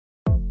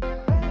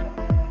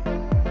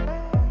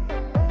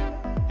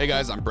Hey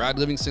guys, I'm Brad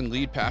Livingston,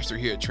 lead pastor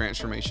here at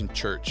Transformation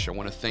Church. I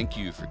want to thank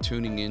you for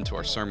tuning in to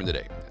our sermon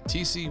today. At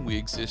TC, we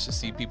exist to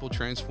see people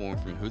transform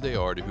from who they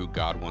are to who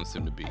God wants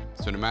them to be.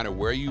 So no matter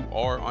where you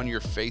are on your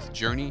faith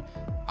journey,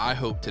 I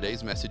hope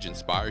today's message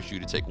inspires you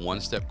to take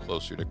one step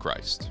closer to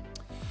Christ.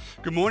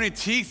 Good morning,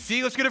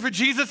 TC. Let's get it for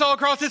Jesus all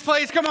across this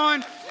place. Come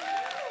on.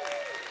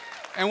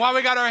 And while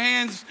we got our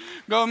hands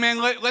going,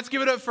 man, let's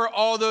give it up for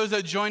all those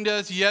that joined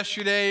us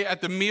yesterday at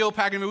the meal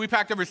packing. We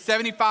packed over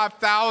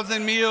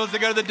 75,000 meals to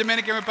go to the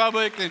Dominican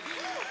Republic. And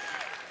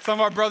some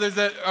of our brothers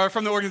that are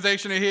from the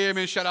organization are here.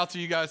 Man, shout out to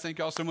you guys. Thank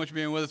y'all so much for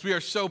being with us. We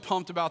are so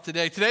pumped about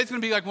today. Today's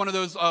going to be like one of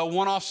those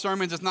one-off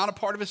sermons. It's not a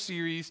part of a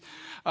series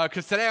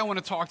because today I want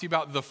to talk to you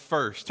about the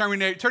first. Turn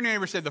to your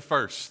neighbor and say the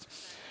first.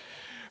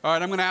 All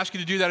right, I'm going to ask you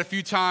to do that a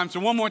few times. So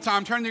one more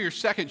time, turn to your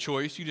second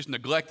choice. You just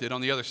neglected on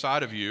the other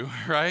side of you,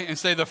 right? And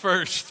say the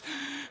first.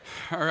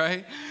 All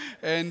right?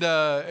 And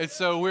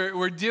so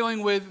we're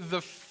dealing with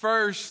the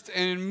first.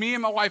 And me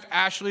and my wife,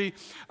 Ashley,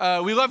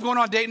 we love going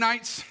on date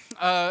nights.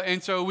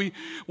 And so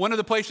one of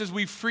the places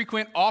we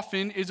frequent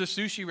often is a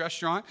sushi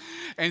restaurant.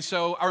 And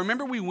so I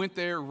remember we went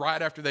there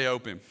right after they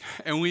opened.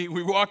 And we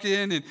walked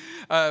in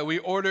and we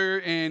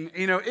ordered. And,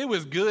 you know, it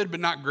was good,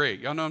 but not great.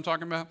 Y'all know what I'm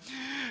talking about?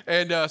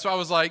 And so I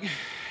was like,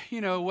 you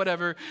know,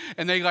 whatever.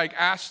 And they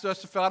asked us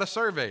to fill out a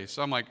survey.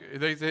 So I'm like,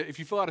 if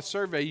you fill out a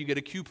survey, you get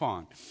a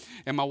coupon.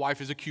 And my wife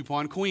is a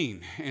coupon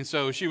queen. And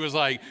so she was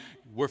like,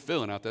 we're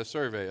filling out that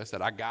survey. I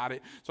said, I got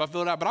it. So I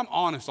filled it out, but I'm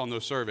honest on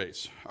those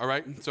surveys. All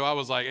right. So I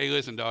was like, hey,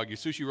 listen, dog, your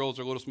sushi rolls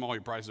are a little small.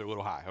 Your prices are a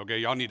little high. Okay.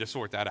 Y'all need to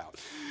sort that out.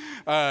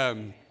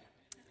 And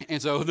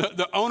so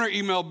the owner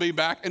emailed me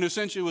back and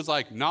essentially was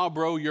like, nah,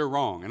 bro, you're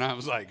wrong. And I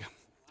was like,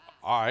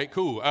 all right,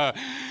 cool.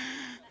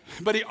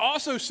 But he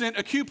also sent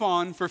a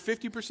coupon for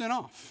 50%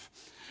 off.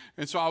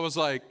 And so I was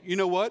like, you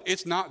know what?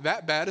 It's not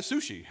that bad a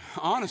sushi,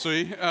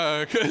 honestly,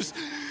 because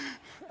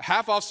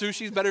half off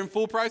sushi is better than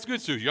full price good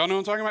sushi. Y'all know what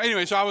I'm talking about?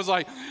 Anyway, so I was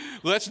like,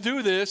 let's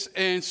do this.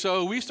 And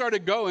so we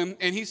started going,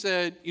 and he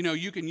said, you know,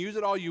 you can use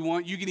it all you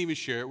want. You can even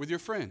share it with your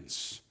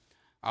friends.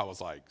 I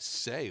was like,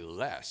 say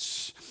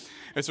less.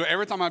 And so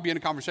every time I'd be in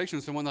a conversation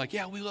with someone, like,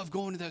 yeah, we love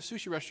going to that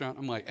sushi restaurant.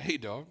 I'm like, hey,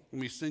 dog,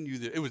 let me send you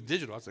this. It was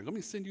digital. I was like, let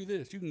me send you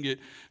this. You can get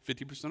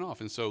 50%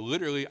 off. And so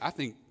literally, I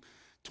think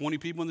 20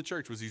 people in the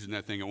church was using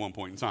that thing at one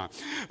point in time.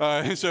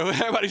 And so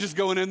everybody's just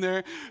going in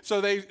there.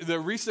 So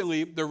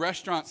recently, the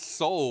restaurant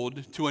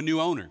sold to a new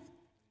owner.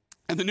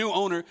 And the new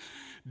owner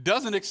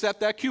doesn't accept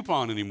that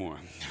coupon anymore.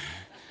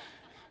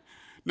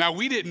 Now,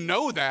 we didn't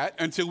know that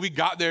until we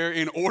got there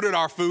and ordered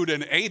our food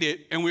and ate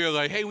it. And we were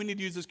like, hey, we need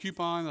to use this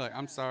coupon. They're like,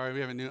 I'm sorry,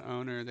 we have a new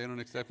owner. They don't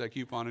accept that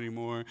coupon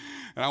anymore.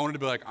 And I wanted to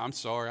be like, I'm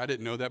sorry, I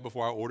didn't know that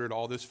before I ordered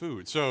all this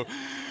food. So,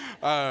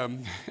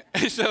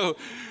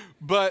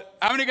 but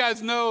how many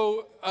guys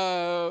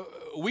know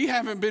we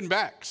haven't been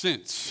back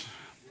since?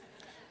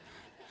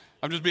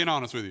 I'm just being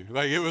honest with you.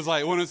 Like, it was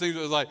like one of those things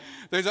that was like,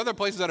 there's other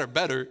places that are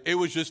better. It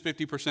was just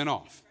 50%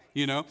 off.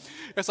 You know,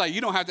 it's like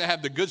you don't have to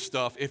have the good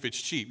stuff if it's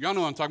cheap. Y'all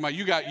know what I'm talking about.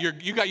 You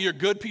got your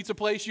good pizza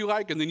place you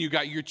like, and then you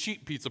got your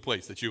cheap pizza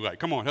place that you like.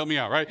 Come on, help me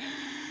out, right?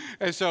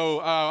 And so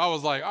I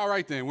was like, all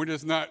right, then we're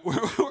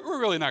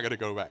really not going to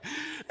go back.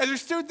 And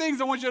there's two things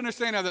I want you to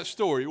understand out of that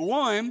story.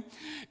 One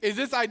is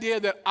this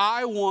idea that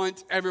I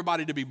want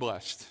everybody to be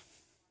blessed.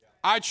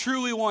 I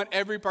truly want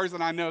every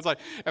person I know. It's like,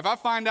 if I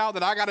find out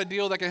that I got a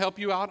deal that can help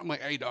you out, I'm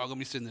like, hey, dog, let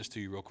me send this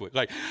to you real quick.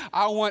 Like,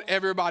 I want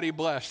everybody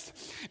blessed.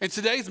 And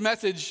today's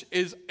message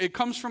it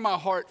comes from my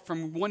heart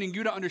from wanting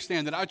you to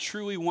understand that I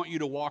truly want you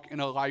to walk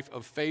in a life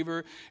of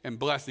favor and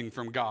blessing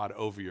from God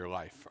over your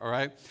life, all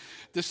right?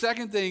 The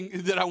second thing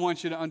that I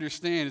want you to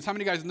understand is how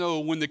many guys know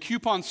when the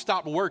coupon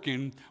stopped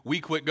working, we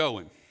quit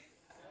going?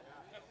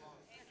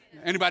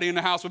 Anybody in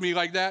the house with me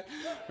like that?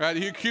 Right?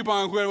 The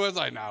coupon quit was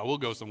like, nah, we'll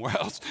go somewhere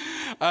else.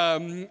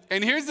 And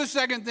here's the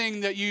second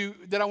thing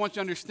that I want you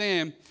to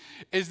understand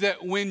is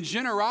that when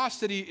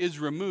generosity is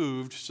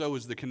removed, so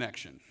is the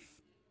connection.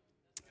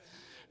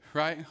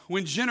 Right?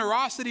 When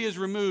generosity is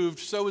removed,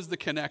 so is the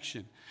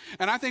connection.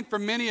 And I think for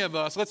many of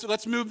us,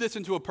 let's move this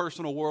into a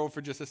personal world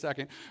for just a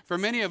second. For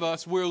many of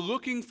us, we're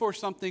looking for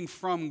something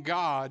from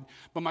God,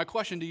 but my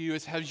question to you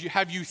is,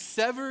 have you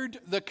severed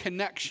the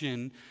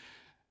connection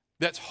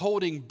that's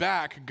holding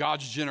back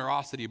God's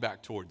generosity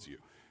back towards you?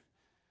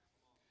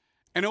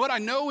 And what I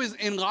know is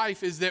in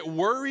life is that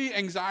worry,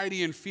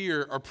 anxiety, and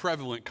fear are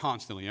prevalent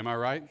constantly. Am I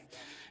right?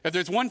 If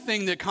there's one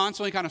thing that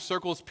constantly kind of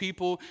circles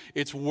people,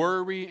 it's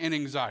worry and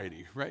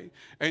anxiety, right?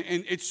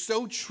 And it's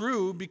so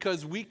true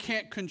because we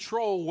can't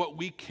control what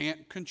we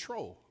can't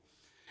control.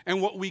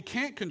 And what we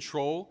can't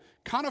control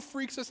kind of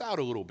freaks us out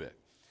a little bit.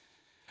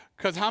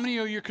 Because how many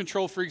of you are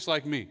control freaks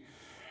like me?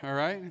 All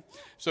right?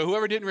 So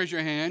whoever didn't raise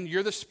your hand,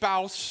 you're the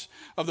spouse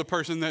of the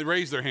person that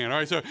raised their hand. All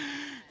right?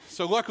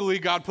 So luckily,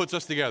 God puts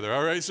us together.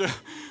 All right?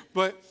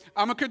 But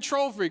I'm a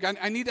control freak.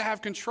 I need to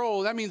have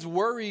control. That means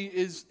worry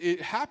it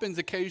happens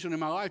occasionally in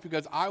my life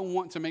because I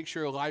want to make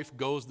sure life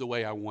goes the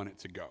way I want it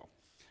to go.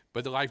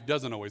 But the life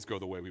doesn't always go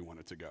the way we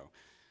want it to go.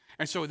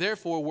 And so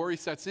therefore, worry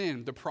sets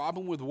in. The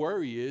problem with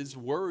worry is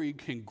worry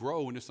can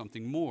grow into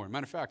something more.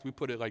 Matter of fact, we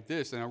put it like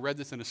this, and I read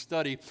this in a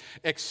study.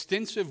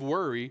 Extensive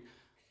worry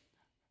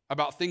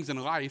about things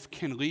in life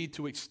can lead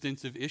to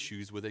extensive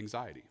issues with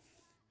anxiety.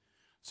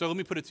 So let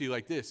me put it to you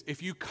like this.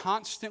 If you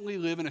constantly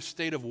live in a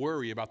state of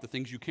worry about the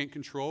things you can't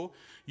control,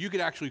 you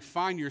could actually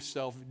find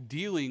yourself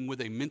dealing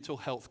with a mental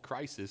health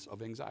crisis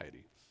of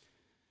anxiety.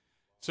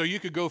 So you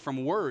could go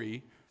from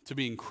worry to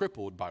being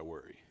crippled by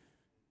worry,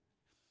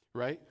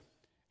 right?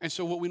 And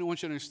so what we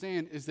want you to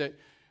understand is that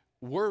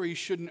worry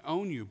shouldn't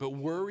own you, but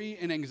worry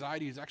and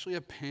anxiety is actually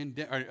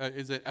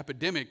is an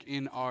epidemic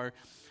in our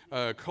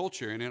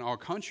culture and in our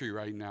country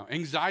right now.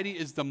 Anxiety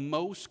is the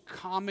most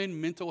common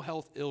mental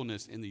health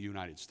illness in the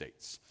United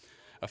States,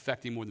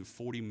 affecting more than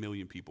 40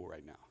 million people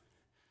right now.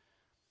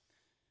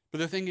 But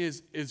the thing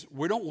is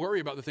we don't worry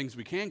about the things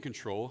we can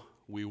control.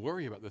 We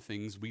worry about the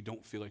things we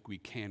don't feel like we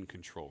can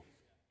control.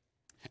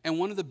 And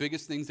one of the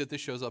biggest things that this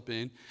shows up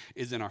in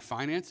is in our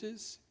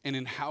finances and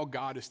in how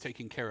God is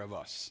taking care of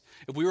us.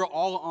 If we were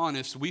all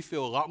honest, we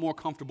feel a lot more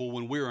comfortable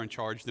when we're in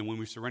charge than when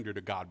we surrender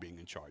to God being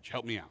in charge.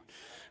 Help me out.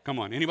 Come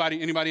on,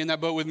 anybody in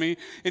that boat with me?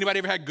 Anybody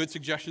ever had good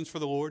suggestions for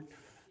the Lord?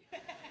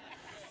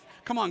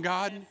 Come on,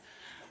 God,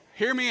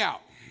 hear me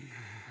out.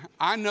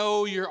 I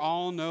know you're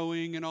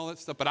all-knowing and all that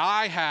stuff, but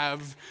I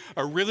have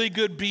a really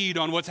good bead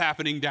on what's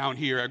happening down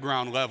here at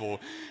ground level,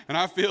 and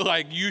I feel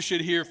like you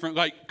should hear from,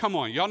 come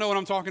on, y'all know what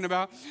I'm talking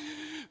about?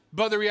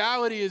 But the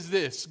reality is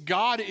this,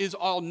 God is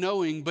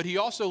all-knowing, but he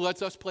also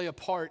lets us play a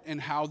part in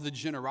how the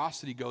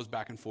generosity goes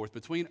back and forth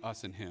between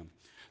us and him.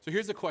 So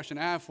here's the question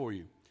I have for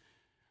you.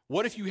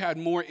 What if you had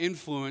more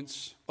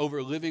influence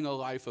over living a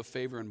life of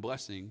favor and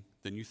blessing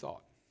than you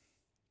thought?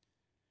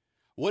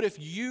 What if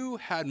you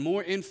had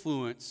more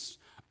influence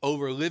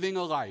over living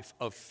a life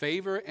of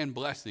favor and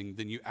blessing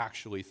than you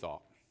actually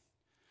thought?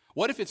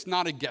 What if it's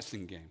not a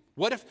guessing game?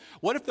 What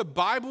if the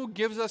Bible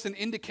gives us an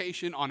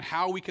indication on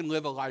how we can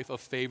live a life of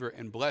favor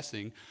and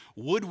blessing?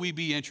 Would we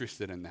be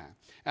interested in that?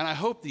 And I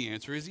hope the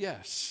answer is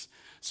yes.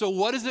 So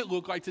what does it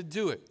look like to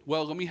do it?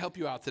 Well, let me help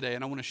you out today,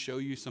 and I want to show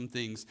you some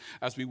things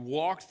as we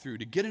walk through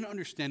to get an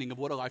understanding of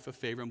what a life of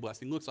favor and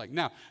blessing looks like.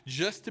 Now,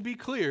 just to be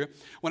clear,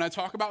 when I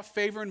talk about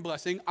favor and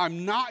blessing,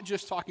 I'm not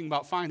just talking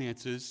about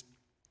finances.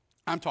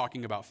 I'm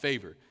talking about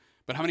favor.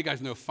 But how many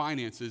guys know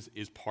finances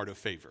is part of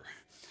favor?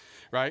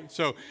 Right?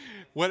 So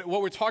what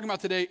we're talking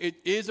about today, it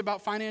is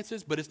about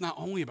finances, but it's not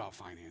only about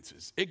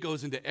finances. It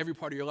goes into every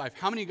part of your life.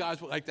 How many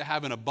guys would like to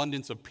have an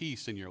abundance of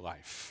peace in your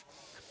life?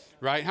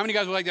 Right? How many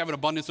guys would like to have an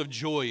abundance of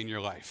joy in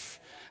your life?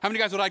 How many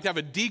guys would like to have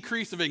a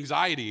decrease of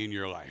anxiety in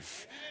your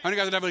life? How many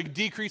guys would have a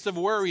decrease of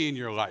worry in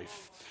your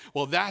life?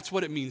 Well, that's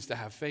what it means to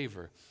have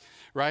favor,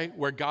 right?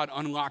 Where God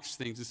unlocks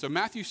things. And so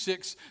Matthew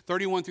 6,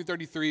 31 through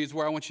 33 is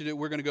where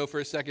we're going to go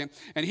for a second.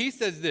 And he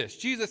says this,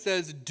 Jesus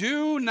says,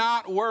 do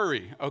not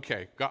worry.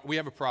 Okay, God, we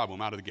have a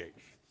problem out of the gate.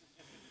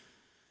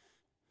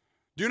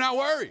 Do not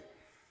worry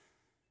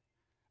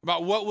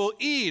about what we'll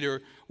eat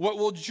or what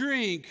we'll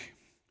drink,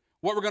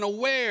 what we're going to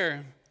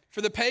wear. For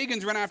the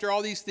pagans run after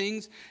all these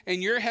things,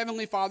 and your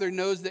heavenly Father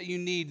knows that you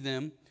need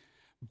them.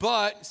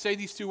 But, say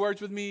these two words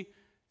with me,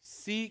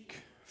 seek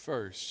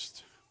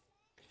first.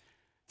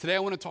 Today I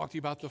want to talk to you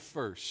about the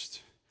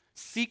first.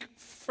 Seek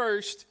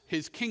first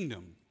his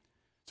kingdom.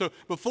 So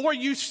before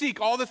you seek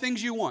all the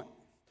things you want,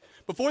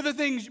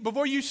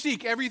 before you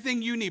seek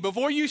everything you need,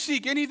 before you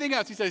seek anything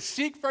else, he says,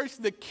 seek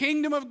first the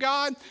kingdom of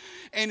God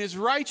and his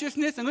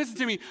righteousness. And listen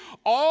to me,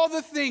 all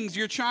the things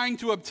you're trying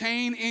to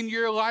obtain in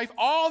your life,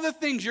 all the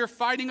things you're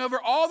fighting over,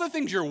 all the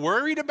things you're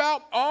worried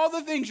about, all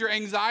the things your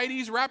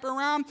anxieties wrap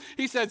around,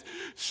 he says,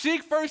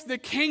 seek first the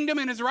kingdom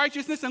and his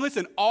righteousness. And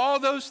listen, all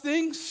those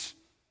things,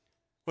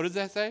 what does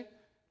that say?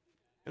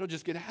 It'll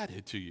just get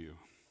added to you.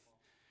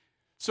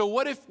 So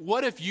what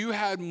if you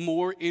had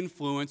more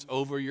influence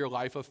over your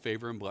life of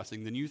favor and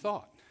blessing than you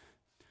thought?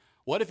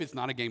 What if it's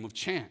not a game of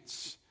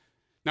chance?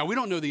 Now, we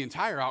don't know the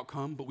entire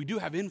outcome, but we do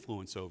have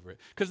influence over it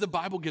because the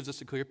Bible gives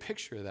us a clear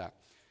picture of that.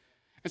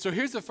 And so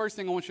here's the first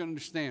thing I want you to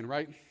understand,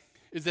 right?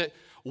 Is that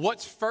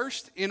what's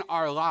first in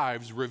our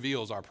lives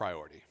reveals our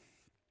priority.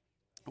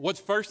 What's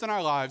first in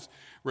our lives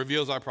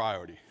reveals our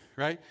priority,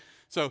 right?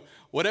 So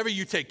whatever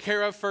you take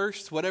care of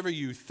first, whatever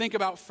you think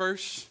about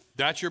first,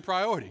 that's your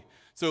priority.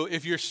 So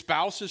if your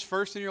spouse is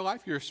first in your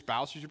life, your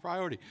spouse is your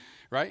priority,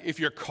 right? If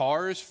your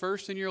car is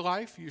first in your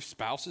life, your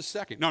spouse is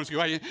second. No, I'm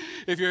just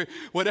kidding.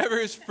 Whatever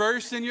is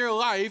first in your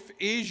life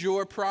is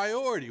your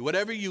priority.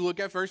 Whatever you look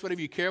at first,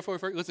 whatever you care for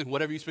first, listen,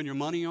 whatever you spend your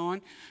money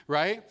on,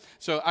 right?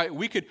 So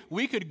we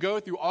could go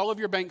through all of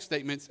your bank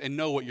statements and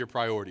know what your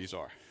priorities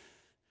are.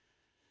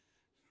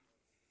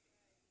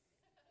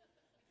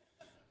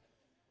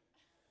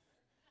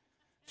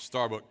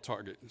 Starbucks,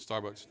 Target,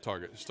 Starbucks,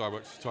 Target,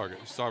 Starbucks, Target,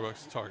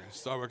 Starbucks, Target,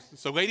 Starbucks.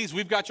 So ladies,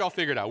 we've got y'all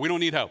figured out. We don't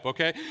need help,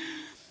 okay?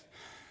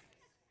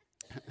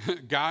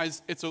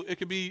 Guys, it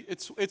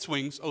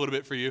swings a little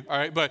bit for you, all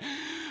right? But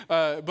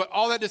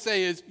all that to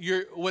say is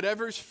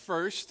whatever's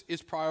first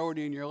is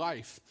priority in your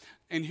life.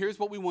 And here's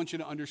what we want you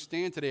to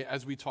understand today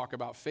as we talk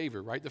about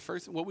favor, right?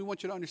 What we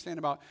want you to understand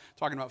about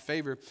talking about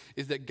favor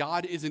is that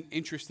God isn't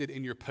interested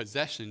in your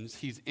possessions.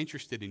 He's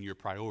interested in your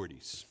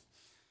priorities.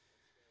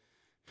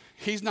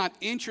 He's not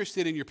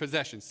interested in your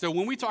possessions. So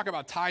when we talk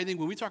about tithing,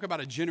 when we talk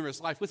about a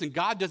generous life, listen,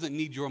 God doesn't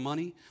need your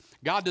money.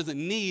 God doesn't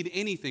need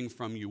anything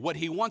from you. What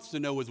he wants to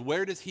know is,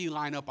 where does he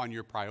line up on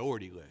your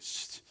priority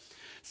list?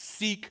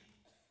 Seek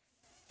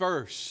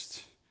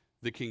first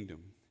the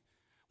kingdom.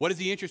 What is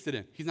he interested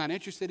in? He's not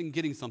interested in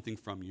getting something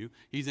from you.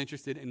 He's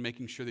interested in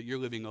making sure that you're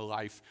living a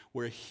life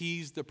where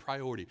he's the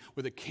priority,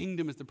 where the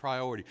kingdom is the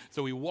priority.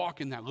 So we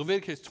walk in that.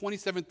 Leviticus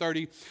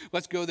 27:30,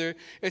 let's go there.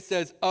 It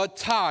says, a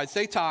tithe,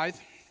 say tithe.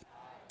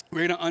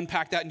 We're going to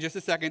unpack that in just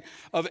a second.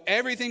 Of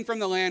everything from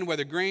the land,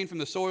 whether grain from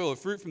the soil or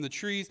fruit from the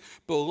trees,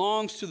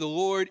 belongs to the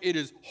Lord. It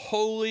is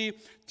holy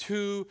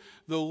to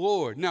the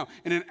Lord. Now,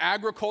 in an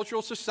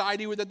agricultural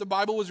society that the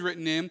Bible was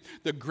written in,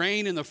 the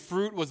grain and the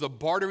fruit was the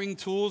bartering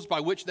tools by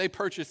which they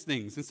purchased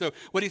things. And so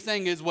what he's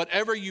saying is,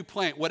 whatever you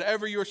plant,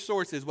 whatever your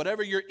source is,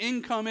 whatever your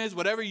income is,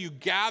 whatever you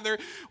gather,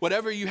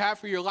 whatever you have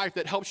for your life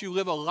that helps you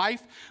live a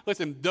life,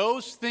 listen,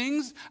 those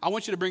things, I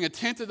want you to bring a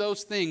tenth of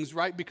those things,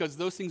 right? Because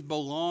those things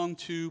belong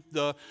to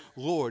the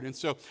Lord. And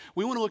so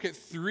we want to look at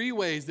three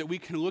ways that we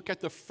can look at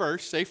the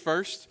first. Say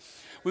first.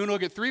 We want to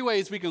look at three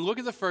ways we can look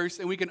at the first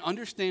and we can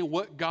understand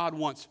what God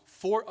wants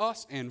for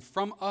us and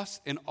from us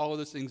and all of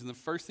those things. And the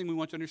first thing we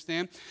want to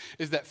understand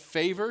is that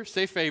favor,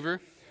 say favor,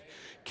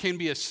 can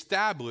be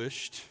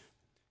established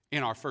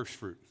in our first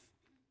fruit.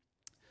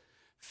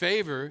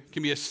 Favor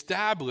can be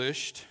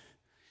established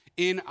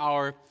in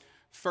our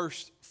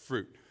first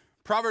fruit.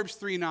 Proverbs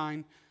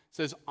 3:9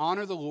 says,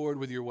 honor the Lord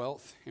with your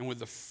wealth and with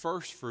the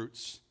first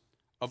fruits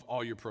of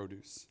all your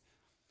produce.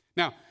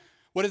 Now,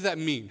 what does that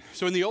mean?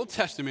 So in the Old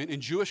Testament,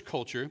 in Jewish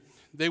culture,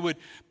 they would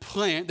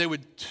plant, they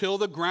would till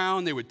the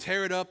ground, they would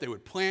tear it up, they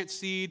would plant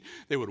seed,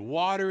 they would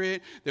water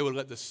it, they would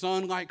let the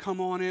sunlight come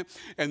on it,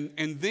 and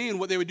then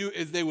what they would do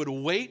is they would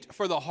wait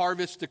for the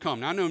harvest to come.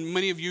 Now, I know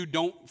many of you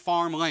don't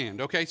farm land,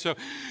 okay? So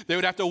they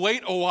would have to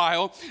wait a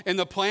while, and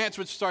the plants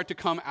would start to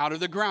come out of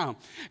the ground.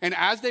 And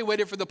as they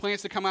waited for the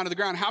plants to come out of the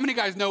ground, how many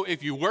guys know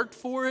if you worked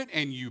for it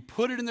and you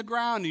put it in the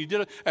ground and you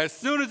did it, as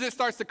soon as it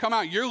starts to come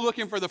out, you're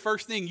looking for the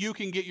first thing you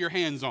can get your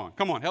hands on?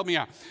 Come on, help me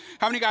out.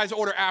 How many guys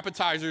order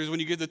appetizers when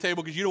you get to the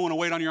table because you don't want to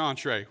wait on your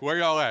entree? Where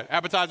y'all at?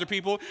 Appetizer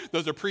people?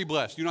 Those are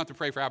pre-blessed. You don't have to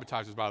pray for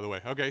appetizers, by the way.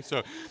 Okay,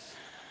 so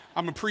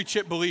I'm a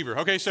pre-chip believer.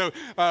 Okay, so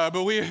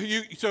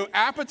so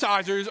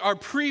appetizers are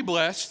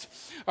pre-blessed.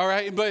 All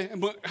right,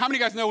 but how many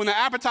guys know when the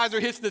appetizer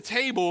hits the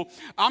table,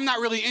 I'm not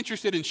really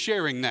interested in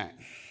sharing that.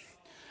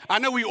 I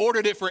know we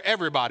ordered it for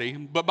everybody,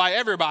 but by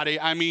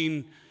everybody I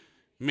mean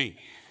me.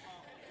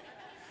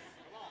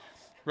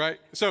 Right?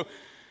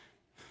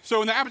 So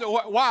in the appetizer,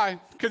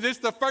 why? Because it's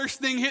the first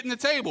thing hitting the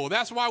table.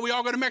 That's why we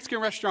all go to Mexican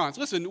restaurants.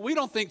 Listen, we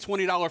don't think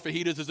 $20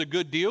 fajitas is a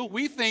good deal.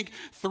 We think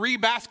 3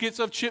 baskets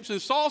of chips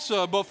and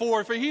salsa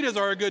before fajitas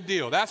are a good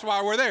deal. That's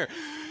why we're there.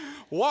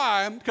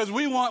 Why? Because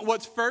we want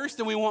what's first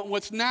and we want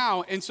what's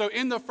now. And so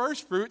in the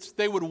first fruits,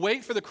 they would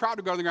wait for the crop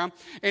to go to the ground.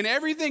 And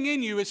everything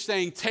in you is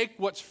saying, take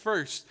what's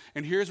first.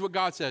 And here's what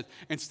God says.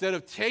 Instead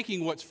of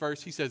taking what's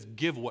first, he says,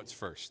 give what's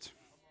first.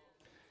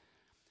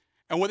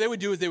 And what they would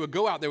do is they would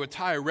go out, they would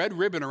tie a red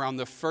ribbon around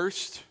the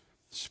first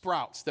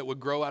sprouts that would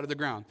grow out of the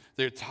ground.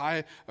 They would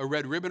tie a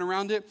red ribbon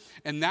around it,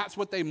 and that's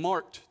what they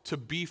marked to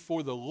be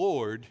for the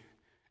Lord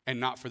and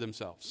not for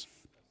themselves.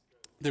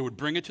 They would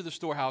bring it to the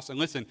storehouse, and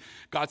listen,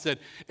 God said,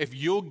 if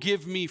you'll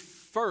give me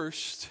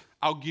first,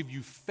 I'll give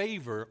you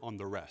favor on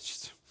the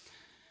rest.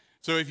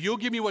 So if you'll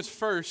give me what's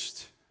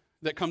first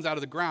that comes out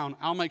of the ground,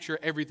 I'll make sure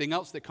everything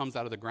else that comes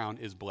out of the ground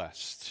is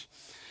blessed.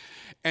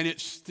 And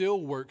it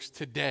still works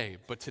today,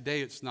 but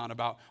today it's not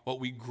about what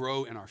we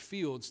grow in our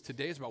fields.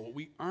 Today it's about what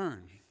we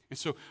earn. And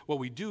so what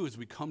we do is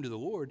we come to the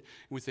Lord and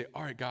we say,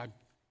 all right, God,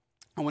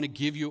 I want to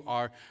give you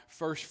our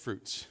first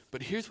fruits.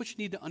 But here's what you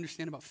need to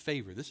understand about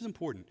favor. This is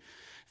important.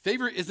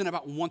 Favor isn't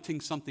about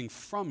wanting something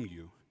from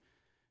you.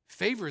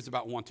 Favor is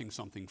about wanting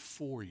something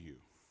for you.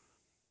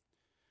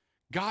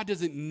 God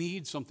doesn't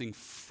need something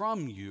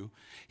from you.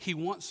 He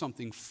wants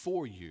something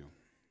for you.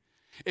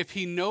 If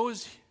he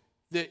knows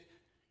that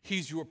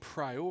he's your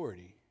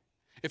priority,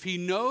 if he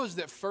knows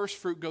that first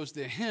fruit goes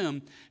to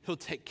him, he'll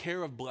take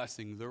care of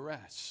blessing the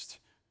rest.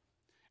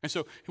 And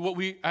so what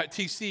we at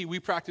TC, we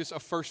practice a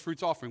first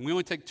fruits offering. We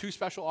only take 2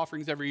 special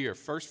offerings every year,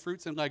 first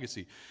fruits and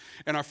legacy.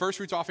 And our first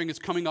fruits offering is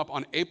coming up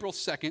on April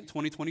 2nd,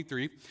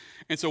 2023.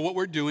 And so what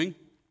we're doing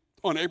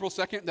on April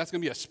 2nd, that's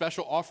going to be a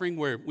special offering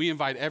where we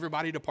invite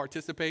everybody to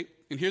participate.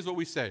 And here's what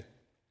we say.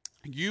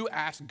 You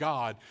ask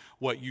God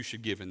what you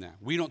should give in that.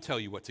 We don't tell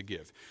you what to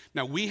give.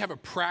 Now, we have a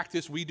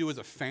practice we do as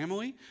a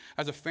family.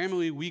 As a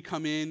family, we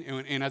come in,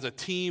 and as a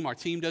team, our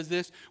team does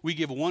this. We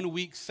give 1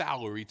 week's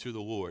salary to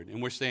the Lord.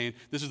 And we're saying,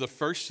 this is the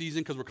first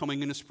season because we're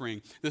coming into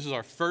spring. This is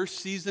our first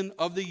season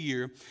of the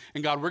year.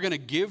 And God, we're going to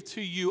give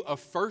to you a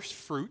first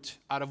fruit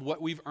out of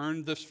what we've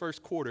earned this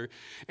first quarter.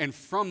 And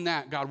from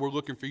that, God, we're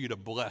looking for you to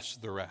bless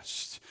the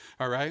rest.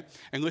 All right?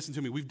 And listen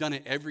to me, we've done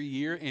it every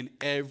year, and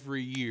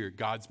every year,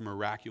 God's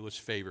miraculous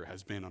favor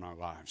has been on our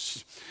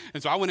lives.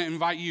 And so I want to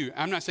invite you.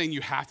 I'm not saying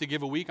you have to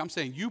give a week. I'm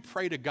saying you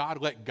pray to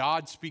God, let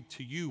God speak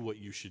to you what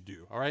you should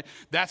do, all right?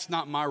 That's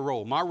not my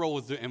role. My role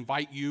is to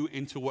invite you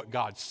into what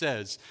God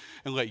says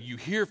and let you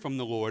hear from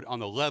the Lord on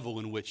the level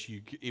in which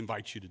He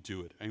invites you to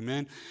do it,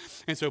 amen?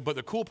 And so, but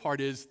the cool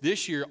part is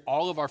this year,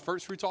 all of our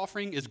first fruits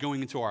offering is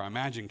going into our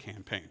Imagine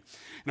campaign.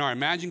 And our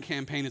Imagine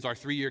campaign is our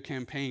 3-year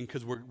campaign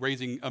because we're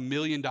raising $1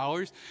 million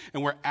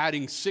and we're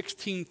adding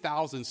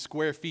 16,000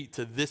 square feet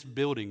to this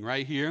building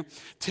right here.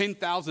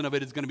 10,000 of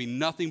it is going to be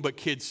nothing but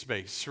kids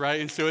space,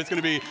 right? And so it's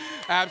going to be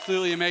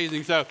absolutely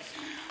amazing. So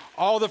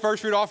all the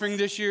first fruit offering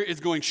this year is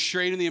going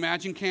straight in the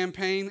Imagine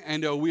campaign,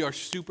 and we are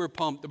super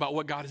pumped about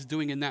what God is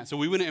doing in that. So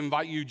we want to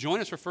invite you,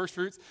 join us for first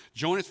fruits,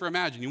 join us for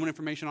Imagine. You want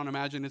information on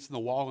Imagine, it's in the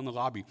wall in the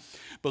lobby.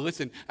 But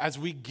listen, as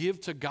we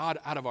give to God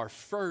out of our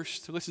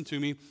first, listen to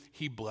me,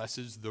 He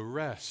blesses the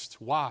rest.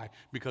 Why?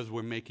 Because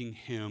we're making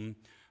Him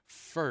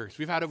first.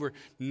 We've had over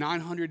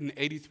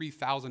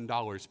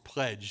 $983,000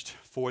 pledged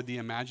for the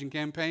Imagine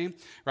campaign,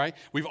 right?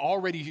 We've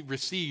already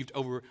received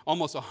over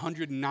almost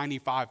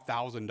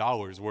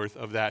 $195,000 worth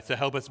of that to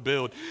help us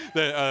build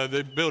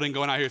the building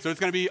going out here. So it's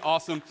going to be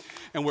awesome,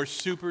 and we're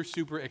super,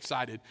 super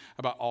excited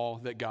about all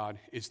that God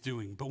is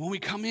doing. But when we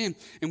come in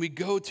and we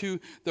go to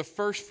the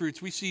first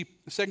fruits, we see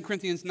 2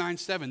 Corinthians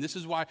 9:7. This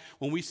is why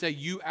when we say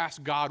you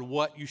ask God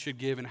what you should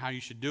give and how you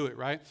should do it,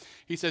 right?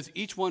 He says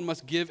each one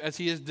must give as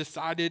he has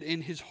decided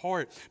in his heart,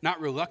 not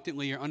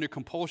reluctantly or under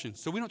compulsion.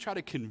 So we don't try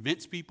to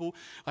convince people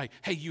like,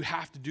 hey, you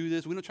have to do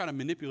this. We don't try to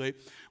manipulate.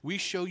 We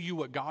show you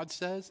what God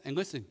says, and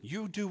listen,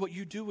 you do what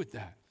you do with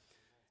that.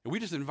 And we're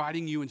just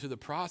inviting you into the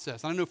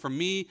process. I know for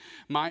me,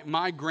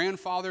 my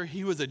grandfather,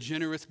 he was a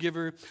generous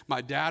giver. My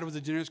dad was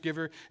a generous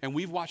giver. And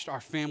we've watched our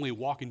family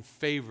walk in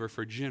favor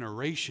for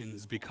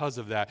generations because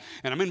of that.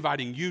 And I'm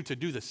inviting you to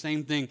do the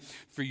same thing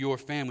for your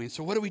family. And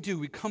so what do?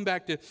 We come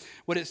back to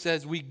what it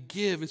says, we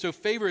give. And so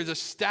favor is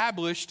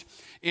established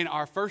in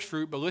our first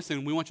fruit. But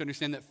listen, we want you to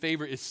understand that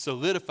favor is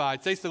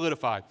solidified. Say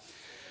solidified.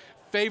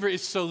 Favor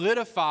is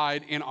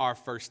solidified in our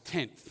first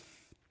tenth.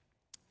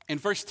 And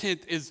first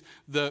tenth is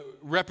the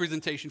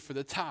representation for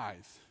the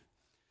tithe.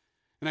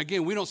 And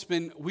again, we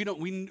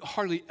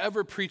hardly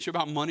ever preach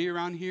about money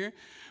around here.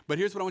 But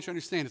here's what I want you to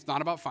understand. It's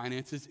not about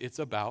finances. It's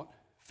about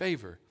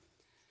favor.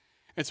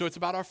 And so it's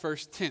about our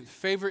first tenth.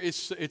 Favor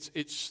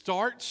it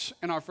starts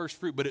in our first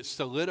fruit, but it's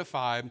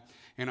solidified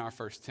in our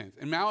first tenth.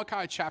 In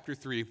Malachi chapter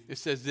 3, it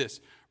says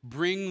this,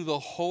 bring the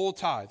whole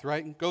tithe,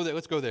 right? Go there.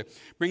 Let's go there.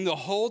 Bring the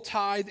whole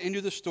tithe into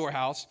the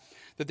storehouse,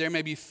 that there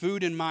may be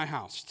food in my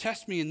house.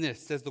 Test me in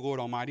this, says the Lord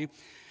Almighty,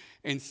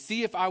 and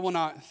see if I will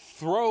not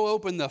throw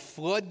open the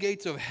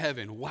floodgates of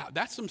heaven. Wow,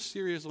 that's some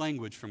serious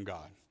language from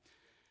God.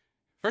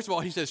 First of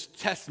all, He says,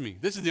 test me.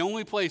 This is the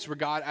only place where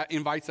God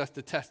invites us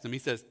to test Him. He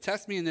says,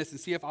 test me in this and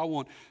see if I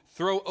won't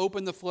throw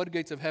open the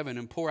floodgates of heaven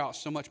and pour out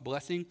so much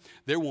blessing,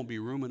 there won't be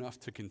room enough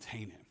to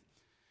contain it.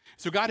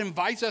 So God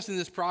invites us in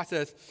this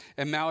process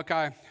in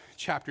Malachi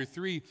chapter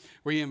 3,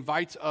 where He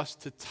invites us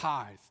to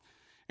tithe.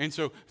 And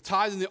so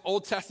tithe in the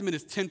Old Testament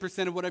is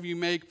 10% of whatever you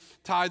make.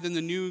 Tithe in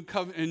the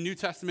New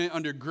Testament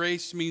under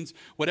grace means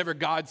whatever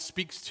God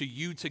speaks to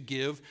you to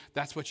give,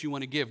 that's what you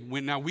want to give.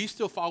 Now, we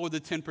still follow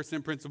the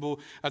 10% principle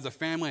as a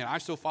family, and I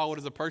still follow it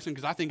as a person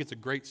because I think it's a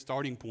great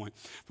starting point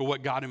for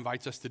what God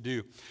invites us to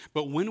do.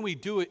 But when we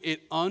do it,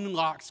 it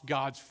unlocks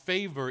God's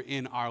favor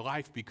in our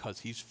life because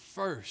He's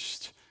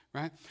first,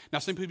 right? Now,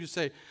 some people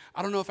say,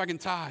 I don't know if I can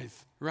tithe,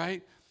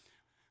 right?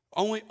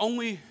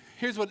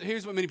 Here's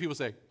what many people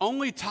say.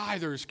 Only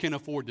tithers can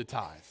afford to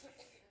tithe.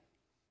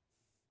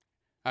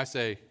 I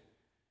say,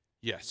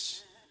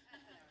 yes.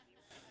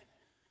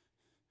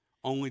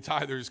 Only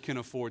tithers can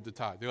afford to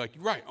tithe. They're like,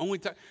 right, only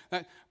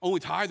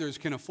tithers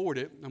can afford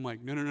it. I'm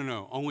like,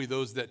 no. Only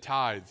those that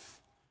tithe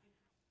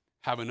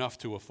have enough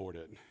to afford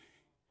it.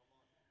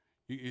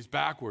 It's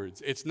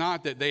backwards. It's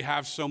not that they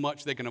have so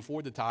much they can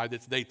afford to tithe.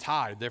 It's they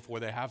tithe, therefore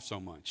they have so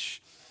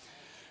much.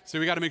 So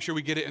we got to make sure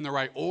we get it in the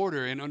right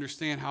order and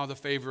understand how the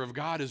favor of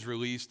God is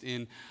released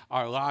in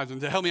our lives.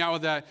 And to help me out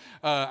with that,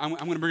 I'm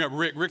going to bring up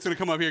Rick. Rick's going to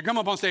come up here. Come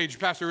up on stage,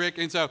 Pastor Rick.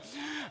 And so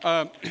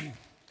how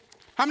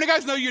many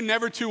guys know you're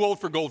never too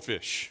old for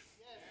goldfish?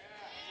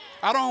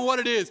 I don't know what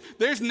it is.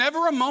 There's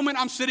never a moment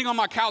I'm sitting on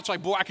my couch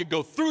like, boy, I could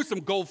go through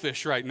some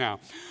goldfish right now.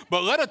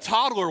 But let a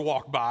toddler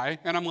walk by,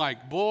 and I'm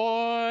like,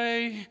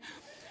 boy,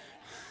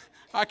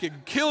 I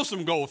could kill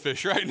some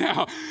goldfish right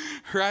now,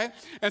 right?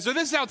 And so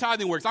this is how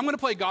tithing works. I'm going to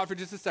play God for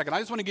just a second. I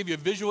just want to give you a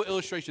visual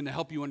illustration to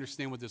help you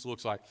understand what this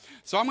looks like.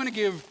 So I'm going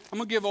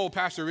to give old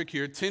Pastor Rick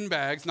here 10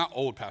 bags, not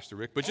old Pastor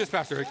Rick, but just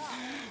Pastor Rick.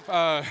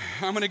 I'm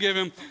going to give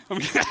him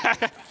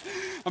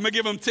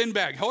 10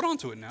 bags. Hold on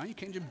to it now. You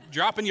can't just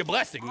drop in your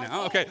blessing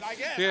now. Okay.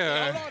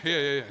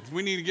 Yeah.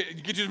 We need to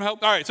get you some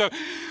help. All right. So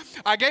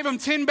I gave him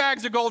 10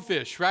 bags of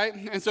goldfish, right?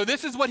 And so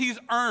this is what he's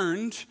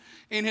earned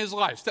in his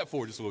life. Step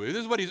forward just a little bit.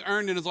 This is what he's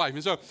earned in his life.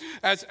 And so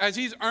as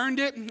he's earned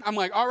it, I'm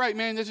like, all right,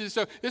 man, this is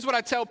what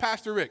I tell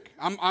Pastor Rick.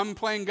 I'm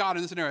playing God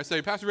in this scenario. I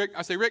say, Pastor Rick,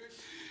 Rick,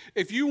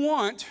 if you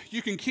want,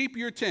 you can keep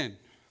your 10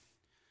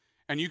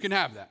 and you can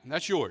have that.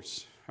 That's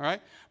yours. All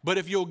right. But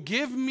if you'll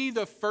give me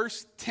the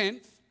first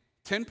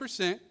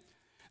 10%,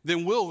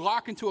 then we'll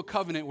lock into a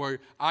covenant where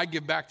I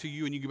give back to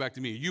you and you give back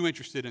to me. Are you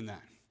interested in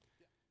that?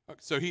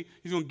 So he's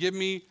going to give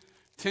me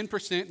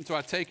 10% until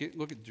I take it.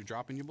 Look at you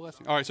dropping your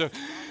blessing. All right, so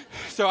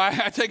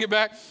I take it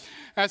back.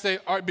 I say,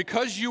 all right,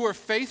 because you are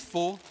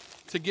faithful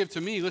to give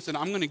to me, listen,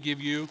 I'm going to give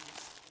you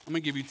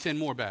 10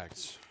 more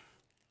bags.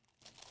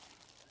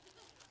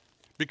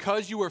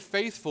 Because you are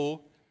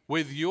faithful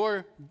with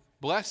your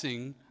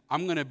blessing,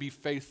 I'm going to be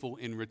faithful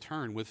in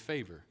return with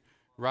favor,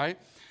 right?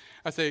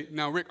 I say,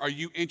 now, Rick, are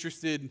you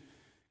interested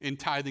in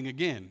tithing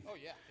again? Oh,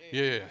 yeah.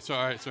 Yeah. So,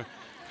 all right, so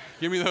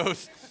give me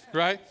those,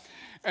 right?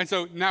 And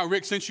so now,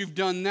 Rick, since you've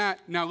done that,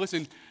 now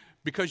listen,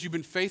 because you've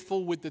been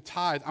faithful with the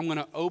tithe, I'm going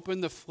to open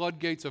the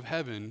floodgates of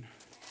heaven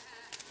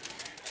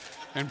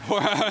and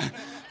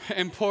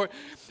pour.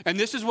 And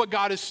this is what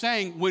God is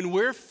saying. When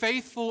we're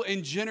faithful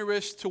and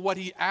generous to what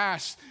he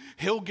asks,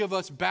 he'll give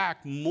us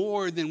back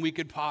more than we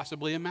could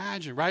possibly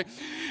imagine, right?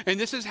 And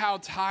this is how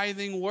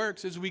tithing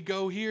works as we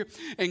go here,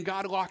 and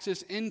God locks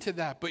us into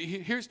that. But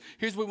here's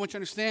what we want you to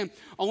understand.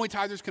 Only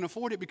tithers can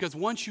afford it because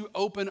once you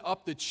open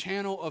up the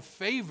channel of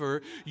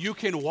favor, you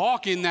can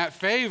walk in that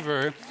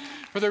favor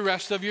for the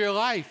rest of your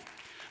life.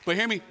 But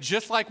hear me,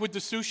 just like with the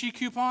sushi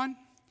coupon,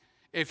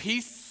 if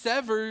he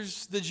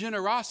severs the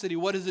generosity,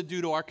 what does it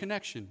do to our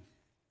connection?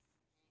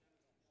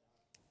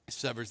 It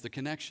severs the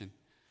connection.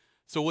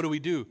 So what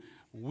do?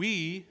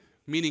 We,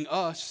 meaning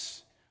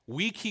us,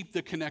 we keep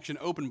the connection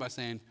open by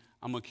saying,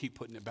 I'm going to keep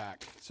putting it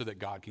back so that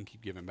God can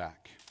keep giving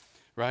back,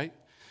 right?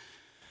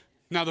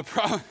 Now,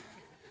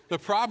 the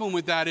problem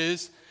with that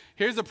is,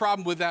 here's the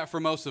problem with that for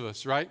most of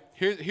us, right?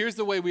 Here's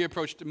the way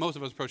most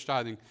of us approach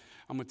tithing.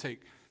 I'm going to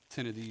take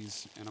 10 of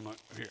these, and I'm going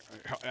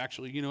to,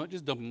 actually, you know what,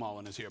 just dump them all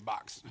in this here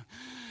box.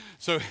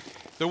 So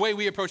the way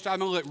we approach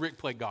tithing, I'm going to let Rick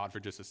play God for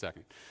just a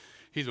second.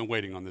 He's been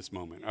waiting on this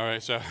moment, all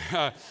right? So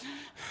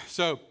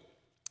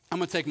I'm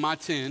going to take my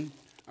 10,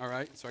 all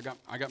right? So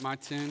I got my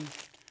 10.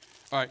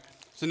 All right,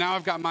 so now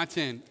I've got my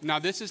 10. Now,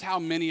 this is how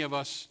many of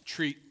us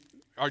treat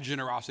our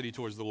generosity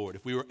towards the Lord,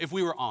 if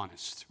we were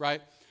honest,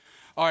 right?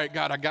 All right,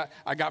 God,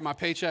 I got my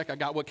paycheck. I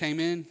got what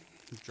came in.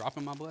 I'm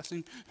dropping my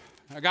blessing.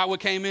 I got what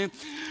came in.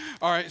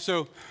 All right,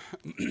 so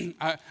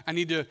I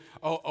need to,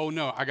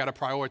 no, I got to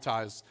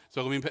prioritize.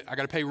 So I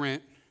got to pay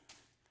rent.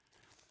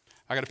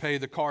 I got to pay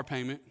the car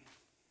payment.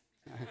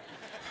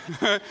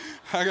 I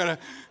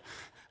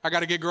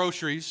got to get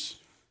groceries.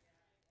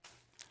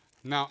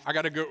 Now we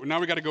got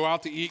to go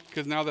out to eat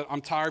because now that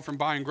I'm tired from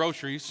buying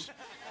groceries.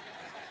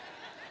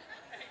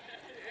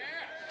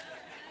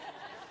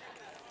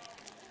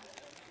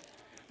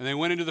 And they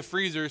went into the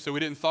freezer so we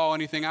didn't thaw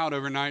anything out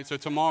overnight. So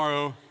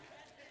tomorrow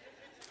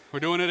we're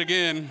doing it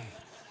again.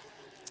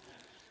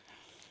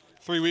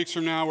 3 weeks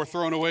from now we're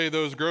throwing away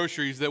those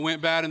groceries that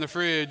went bad in the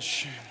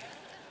fridge.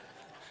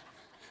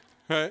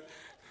 Right?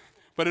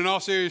 But in all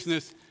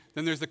seriousness,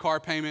 then there's the car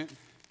payment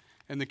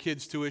and the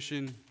kids'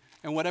 tuition,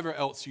 and whatever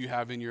else you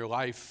have in your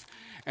life.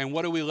 And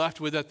what are we left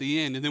with at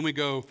the end? And then we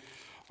go,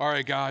 all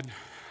right, God,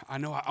 I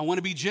know I want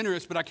to be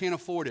generous, but I can't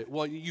afford it.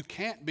 Well, you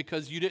can't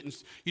because you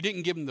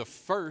didn't give them the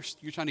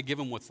first. You're trying to give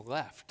them what's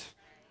left.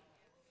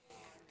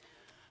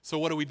 So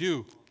what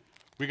do?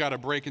 We got to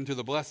break into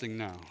the blessing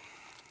now.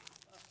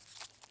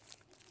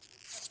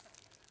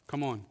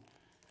 Come on.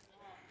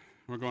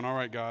 We're going, all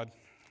right, God.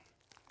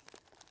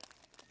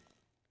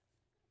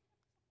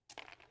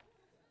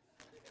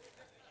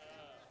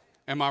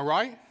 Am I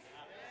right?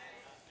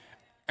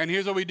 And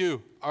here's what we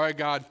do. All right,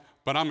 God,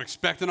 but I'm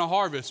expecting a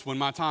harvest when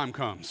my time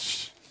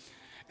comes.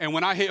 And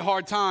when I hit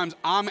hard times,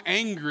 I'm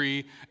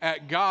angry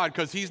at God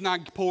because he's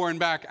not pouring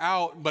back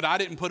out, but I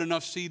didn't put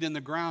enough seed in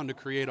the ground to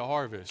create a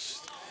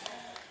harvest.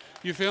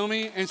 You feel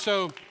me? And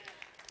so,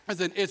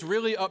 it's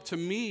really up to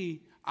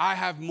me. I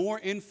have more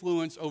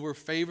influence over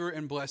favor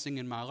and blessing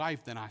in my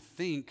life than I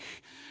think,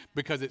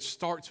 because it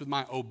starts with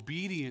my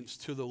obedience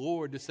to the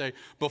Lord to say,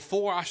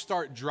 before I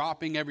start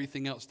dropping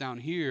everything else down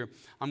here,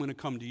 I'm going to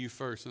come to you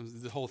first.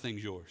 And the whole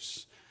thing's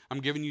yours. I'm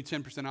giving you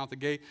 10% out the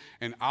gate,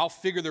 and I'll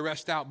figure the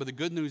rest out. But the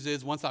good news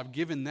is, once I've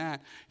given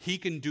that, he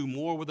can do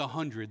more with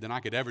 100 than I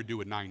could ever do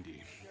with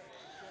 90.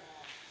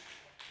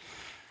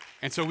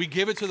 And so we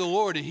give it to the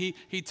Lord, and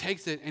he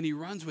takes it and he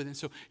runs with it. And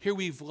so here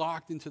we've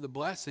locked into the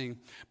blessing.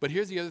 But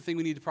here's the other thing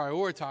we need to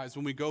prioritize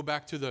when we go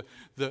back to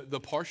the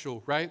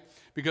partial, right?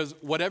 Because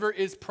whatever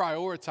is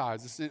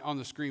prioritized, it's on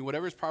the screen,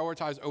 whatever is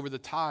prioritized over the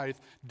tithe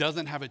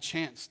doesn't have a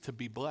chance to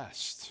be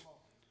blessed.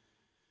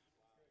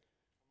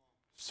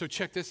 So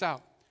check this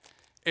out.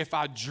 If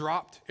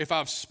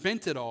I've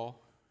spent it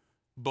all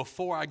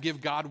before I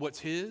give God what's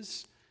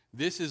his,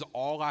 this is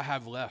all I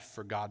have left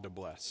for God to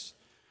bless.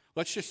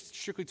 Let's just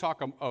strictly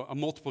talk a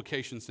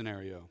multiplication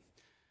scenario.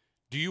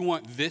 Do you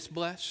want this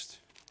blessed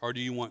or do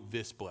you want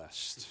this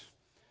blessed?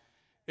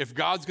 If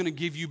God's going to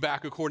give you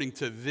back according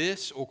to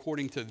this or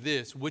according to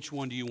this, which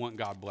one do you want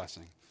God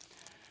blessing?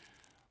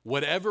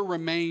 Whatever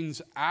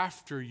remains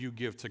after you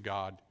give to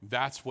God,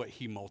 that's what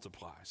he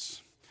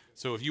multiplies.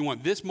 So if you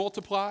want this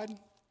multiplied,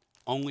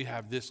 only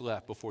have this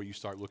left before you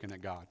start looking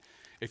at God.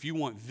 If you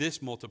want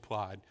this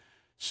multiplied,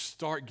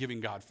 start giving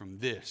God from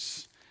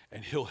this,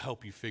 and he'll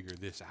help you figure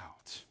this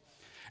out.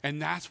 And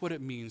that's what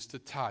it means to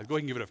tithe. Go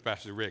ahead and give it up for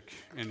Pastor Rick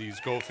and these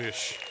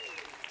goldfish.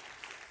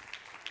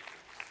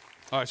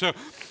 All right,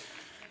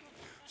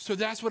 so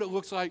that's what it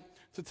looks like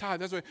to tithe.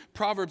 That's why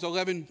Proverbs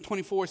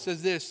 11:24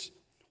 says this: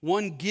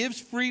 one gives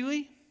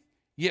freely,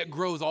 yet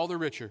grows all the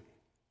richer.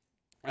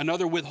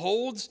 Another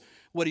withholds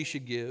what he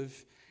should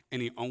give,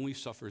 and he only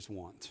suffers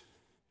want.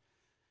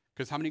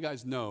 Because how many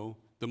guys know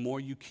the more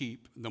you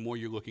keep, the more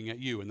you're looking at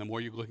you, and the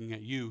more you're looking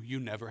at you, you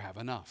never have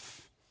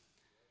enough.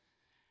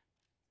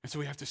 And so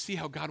we have to see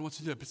how God wants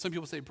to do it. But some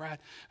people say, Brad,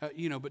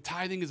 but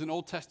tithing is an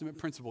Old Testament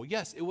principle.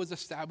 Yes, it was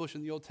established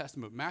in the Old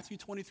Testament. Matthew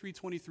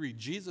 23:23,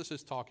 Jesus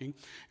is talking,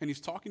 and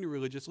he's talking to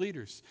religious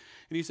leaders.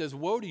 And he says,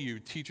 woe to you,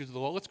 teachers of the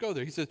law. Let's go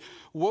there. He says,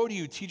 woe to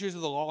you, teachers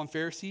of the law and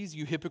Pharisees,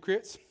 you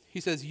hypocrites. He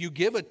says, you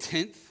give a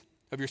tenth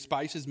of your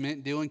spices,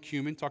 mint, dill, and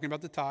cumin, talking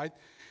about the tithe,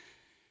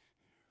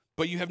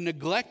 but you have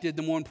neglected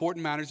the more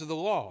important matters of the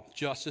law,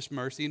 justice,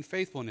 mercy, and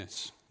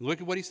faithfulness.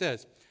 Look at what he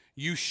says.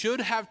 You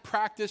should have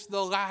practiced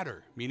the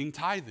latter, meaning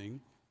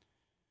tithing,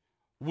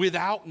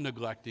 without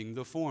neglecting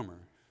the former.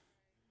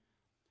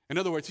 In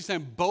other words, he's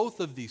saying both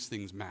of these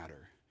things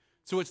matter.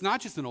 So it's not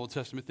just an Old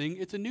Testament thing,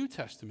 it's a New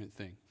Testament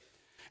thing.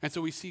 And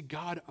so we see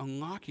God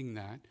unlocking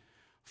that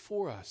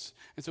for us.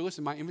 And so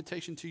listen, my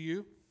invitation to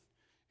you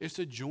is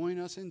to join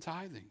us in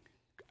tithing.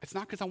 It's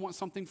not because I want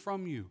something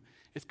from you.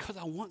 It's because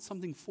I want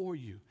something for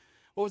you.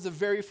 What was the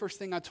very first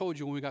thing I told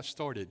you when we got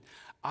started?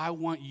 I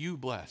want you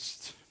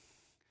blessed.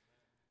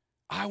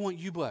 I want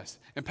you blessed.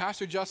 And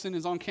Pastor Justin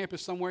is on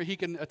campus somewhere. He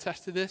can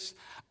attest to this.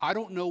 I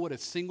don't know what a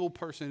single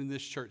person in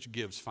this church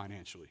gives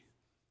financially.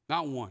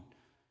 Not one.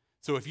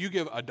 So if you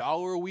give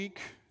 $1 a week,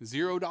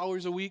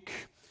 $0 a week,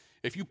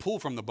 if you pull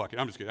from the bucket,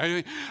 I'm just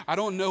kidding. I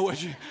don't know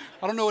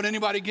what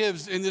anybody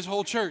gives in this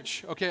whole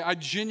church. Okay, I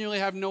genuinely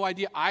have no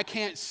idea. I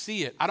can't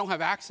see it. I don't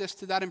have access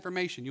to that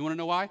information. You want to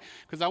know why?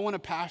 Because I want to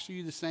pastor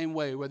you the same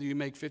way, whether you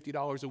make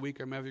 $50 a week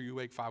or whether you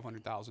make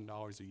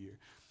 $500,000 a year.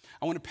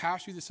 I want to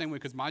pass you the same way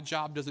because my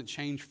job doesn't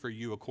change for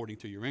you according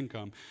to your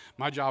income.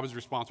 My job is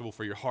responsible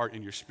for your heart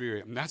and your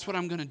spirit, and that's what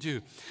I'm going to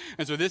do.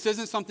 And so this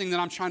isn't something that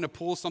I'm trying to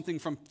pull something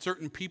from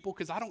certain people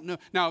because I don't know.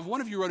 Now, if one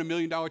of you wrote $1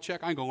 million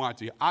check, I ain't going to lie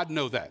to you. I'd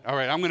know that. All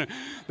right, I'm going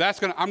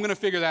to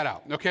figure that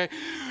out, okay?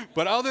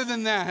 But other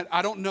than that,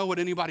 I don't know what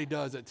anybody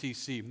does at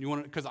TC.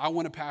 Because I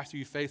want to pastor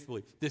you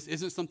faithfully. This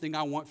isn't something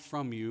I want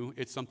from you.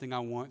 It's something I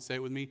want, say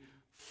it with me,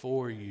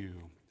 for you.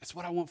 That's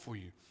what I want for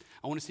you.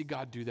 I want to see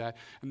God do that.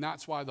 And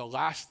that's why the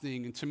last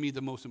thing, and to me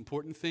the most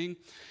important thing,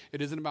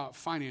 it isn't about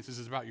finances,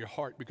 it's about your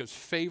heart, because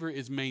favor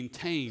is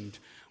maintained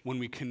when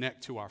we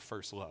connect to our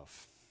first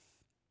love.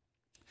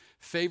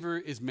 Favor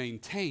is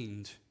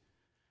maintained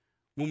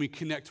when we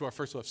connect to our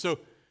first love.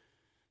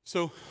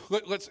 So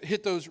let's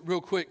hit those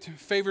real quick.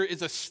 Favor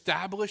is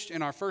established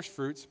in our first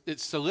fruits.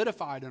 It's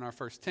solidified in our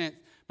first tenth.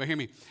 But hear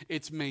me,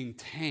 it's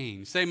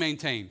maintained. Say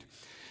maintained.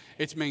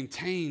 It's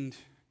maintained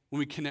when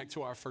we connect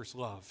to our first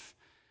love.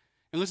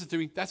 And listen to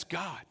me, that's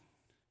God.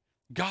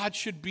 God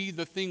should be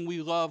the thing we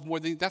love more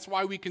than, that's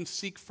why we can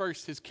seek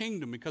first his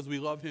kingdom, because we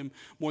love him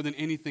more than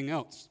anything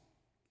else.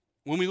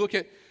 When we look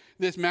at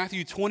this,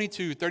 Matthew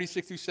 22,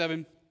 36 through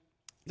 37,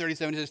 it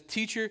says,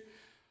 Teacher,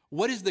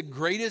 what is the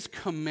greatest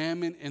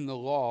commandment in the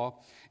law?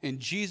 And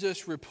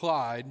Jesus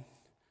replied,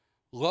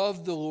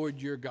 love the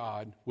Lord your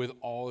God with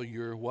all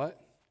your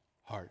what?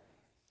 Heart.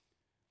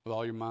 With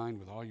all your mind,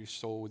 with all your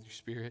soul, with your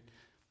spirit.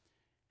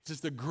 It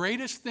says the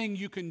greatest thing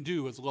you can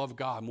do is love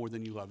God more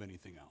than you love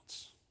anything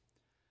else.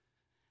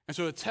 And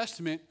so a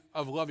testament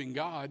of loving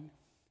God,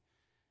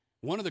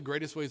 one of the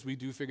greatest ways we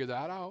do figure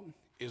that out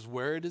is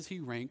where does he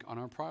rank on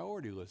our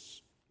priority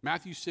list?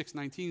 Matthew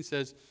 6:19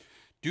 says,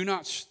 do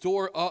not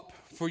store up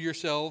for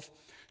yourself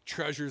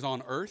treasures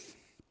on earth,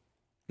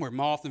 where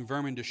moth and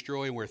vermin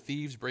destroy and where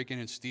thieves break in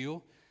and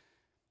steal.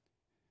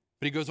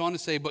 But he goes on to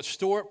say, but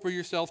store up for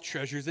yourself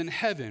treasures in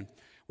heaven,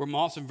 where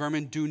moths and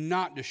vermin do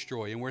not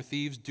destroy, and where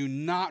thieves do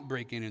not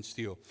break in and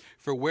steal.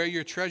 For where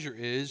your treasure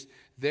is,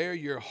 there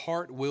your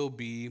heart will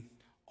be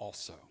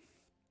also.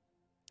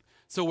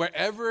 So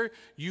wherever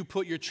you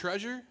put your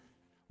treasure,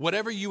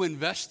 whatever you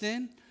invest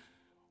in,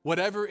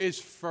 Whatever is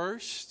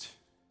first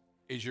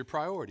is your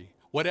priority.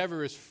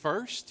 Whatever is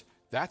first,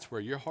 that's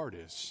where your heart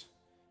is.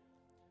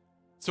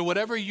 So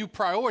whatever you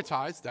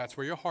prioritize, that's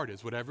where your heart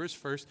is. Whatever is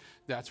first,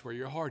 that's where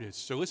your heart is.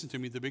 So listen to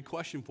me, the big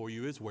question for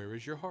you is, where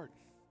is your heart?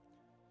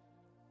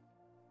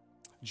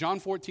 John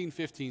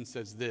 14:15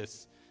 says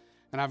this,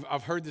 and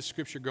I've heard this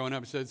scripture growing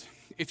up. It says,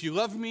 if you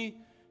love me,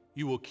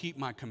 you will keep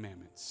my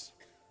commandments.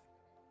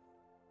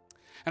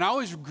 And I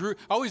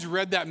always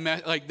read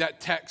that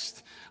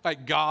text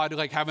like God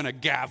like having a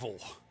gavel.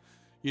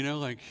 You know,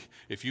 like,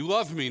 if you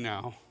love me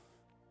now,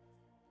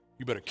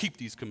 you better keep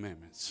these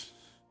commandments.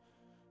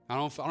 I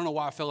don't know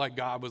why I felt like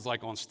God was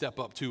like on step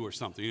up 2 or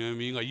something. You know what I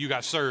mean? Like, you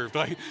got served.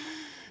 Like,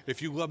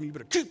 if you love me, you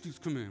better keep these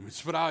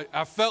commandments. But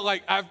I felt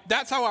like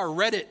that's how I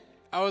read it.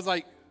 I was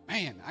like,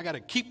 man, I got to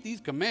keep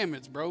these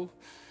commandments, bro.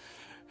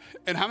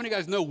 And how many of you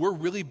guys know we're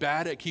really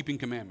bad at keeping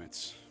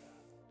commandments?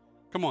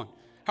 Come on.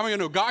 How many of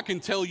you know God can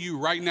tell you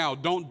right now,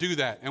 don't do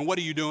that. And what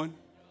are you doing?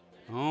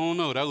 Oh,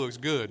 no, that looks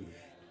good.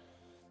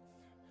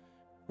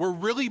 We're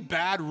really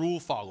bad rule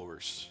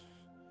followers.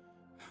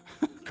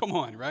 Come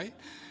on, right?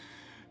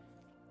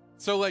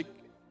 So like,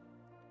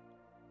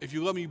 if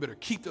you love me, you better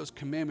keep those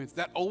commandments.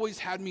 That always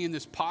had me in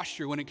this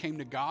posture when it came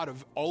to God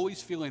of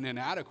always feeling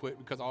inadequate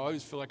because I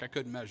always feel like I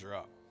couldn't measure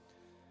up.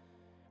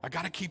 I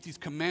got to keep these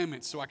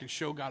commandments so I can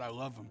show God I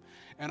love him.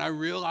 And I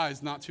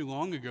realized not too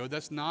long ago,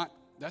 that's not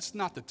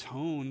the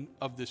tone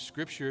of this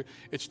scripture.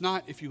 It's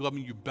not, if you love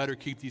me, you better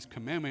keep these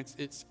commandments.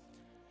 It's,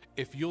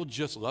 if you'll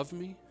just love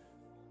me,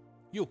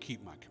 you'll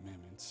keep my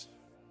commandments.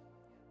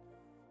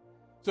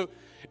 So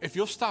if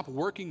you'll stop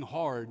working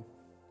hard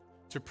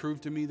to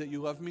prove to me that you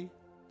love me,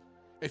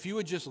 if you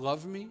would just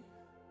love me,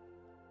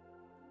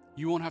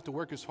 you won't have to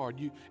work as hard.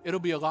 It'll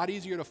be a lot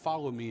easier to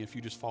follow me if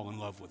you just fall in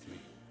love with me.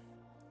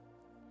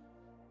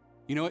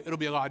 You know what? It'll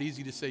be a lot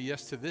easier to say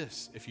yes to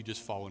this if you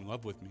just fall in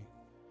love with me.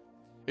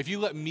 If you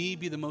let me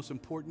be the most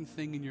important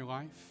thing in your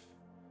life,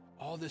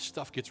 all this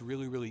stuff gets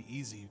really, really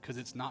easy because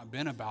it's not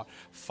been about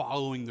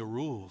following the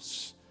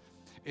rules.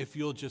 If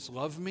you'll just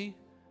love me,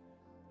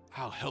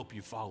 I'll help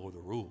you follow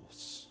the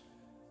rules.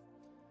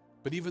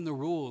 But even the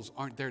rules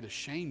aren't there to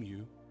shame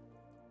you.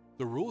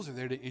 The rules are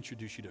there to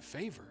introduce you to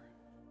favor.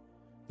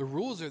 The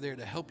rules are there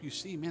to help you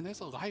see, man,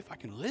 there's a life I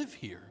can live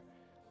here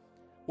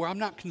where I'm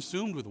not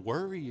consumed with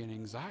worry and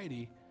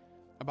anxiety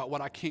about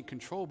what I can't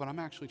control, but I'm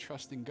actually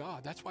trusting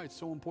God. That's why it's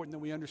so important that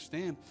we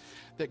understand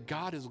that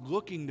God is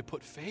looking to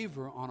put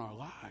favor on our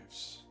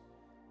lives.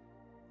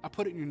 I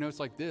put it in your notes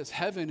like this: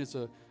 heaven is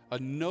a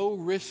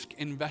no-risk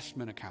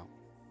investment account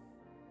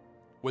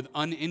with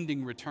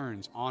unending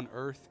returns on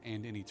earth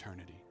and in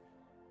eternity.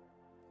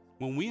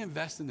 When we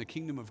invest in the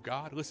kingdom of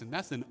God, listen,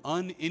 that's an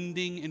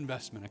unending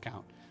investment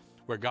account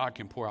where God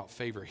can pour out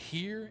favor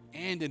here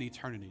and in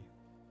eternity.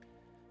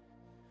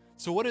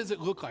 So what does it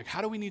look like?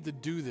 How do we need to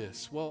do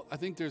this? Well, I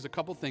think there's a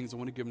couple things I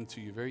want to give them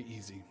to you very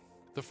easy.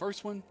 The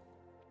first one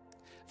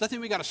is I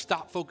think we got to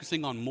stop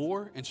focusing on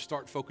more and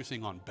start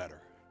focusing on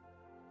better.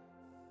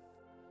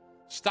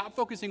 Stop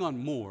focusing on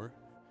more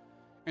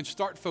and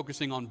start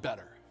focusing on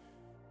better.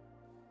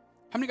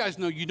 How many guys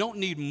know you don't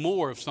need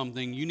more of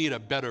something, you need a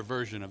better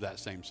version of that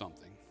same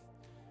something?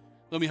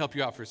 Let me help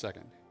you out for a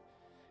second.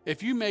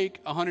 If you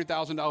make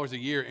 $100,000 a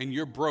year and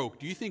you're broke,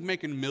 do you think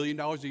making $1 million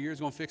a year is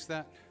going to fix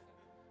that?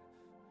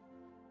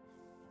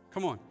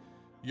 Come on.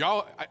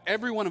 Y'all,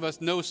 every one of us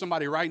knows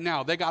somebody right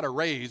now, they got a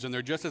raise and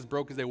they're just as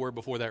broke as they were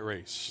before that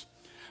raise.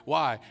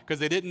 Why? Because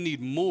they didn't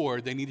need more,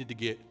 they needed to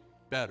get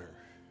better.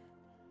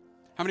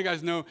 How many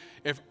guys know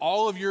if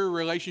all of your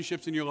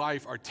relationships in your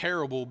life are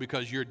terrible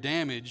because you're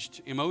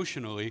damaged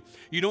emotionally,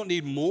 you don't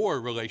need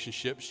more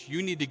relationships,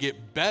 you need to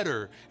get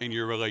better in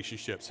your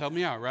relationships. Help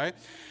me out, right?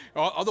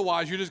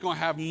 Otherwise, you're just going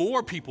to have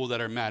more people that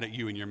are mad at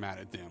you and you're mad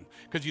at them.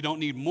 Because you don't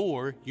need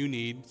more, you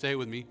need, say it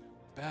with me,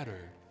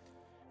 better.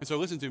 And so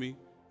listen to me,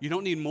 you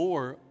don't need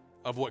more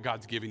of what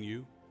God's given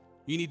you.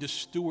 You need to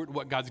steward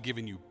what God's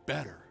given you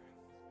better.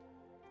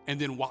 And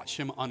then watch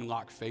him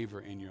unlock favor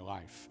in your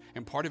life.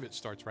 And part of it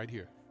starts right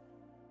here.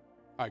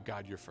 All right,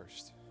 God, you're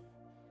first.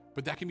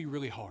 But that can be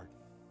really hard.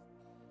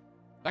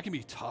 That can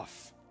be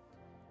tough.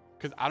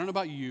 Because I don't know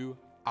about you,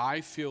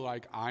 I feel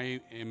like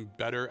I am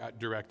better at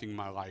directing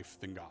my life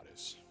than God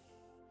is.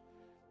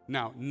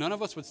 Now, none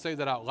of us would say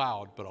that out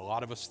loud, but a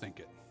lot of us think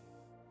it.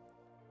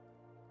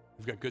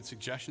 We've got good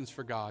suggestions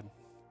for God.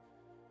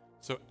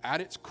 So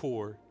at its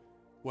core,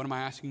 what am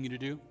I asking you to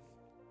do?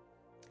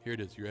 Here it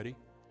is. You ready?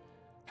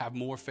 Have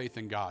more faith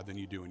in God than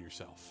you do in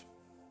yourself.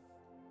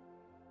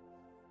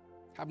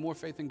 Have more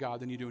faith in God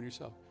than you do in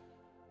yourself.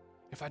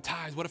 If I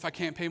tithe, what if I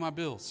can't pay my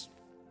bills?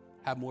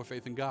 Have more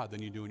faith in God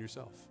than you do in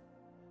yourself.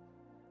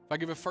 If I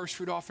give a first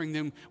fruit offering,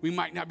 then we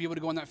might not be able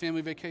to go on that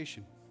family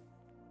vacation.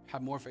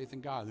 Have more faith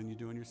in God than you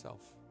do in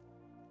yourself.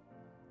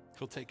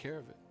 He'll take care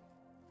of it.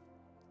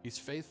 He's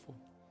faithful.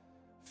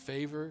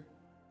 Favor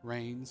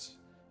reigns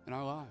in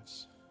our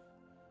lives.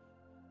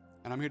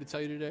 And I'm here to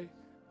tell you today,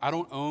 I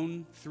don't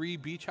own 3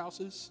 beach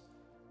houses,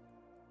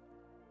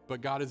 but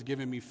God has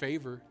given me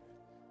favor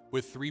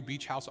with 3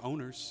 beach house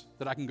owners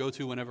that I can go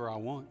to whenever I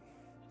want.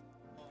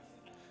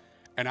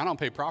 And I don't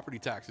pay property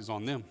taxes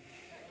on them.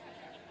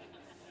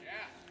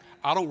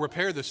 I don't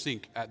repair the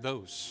sink at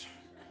those.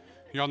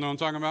 Y'all know what I'm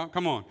talking about?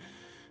 Come on.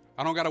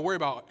 I don't got to worry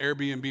about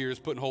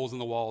Airbnbers putting holes in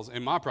the walls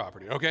in my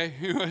property,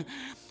 okay?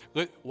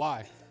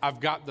 Why? I've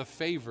got the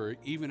favor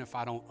even if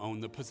I don't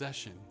own the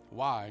possession.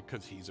 Why?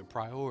 Because he's a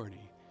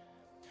priority.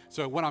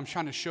 So what I'm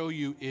trying to show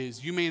you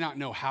is you may not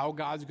know how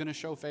God's going to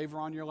show favor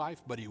on your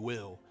life, but he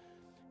will.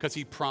 Because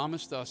he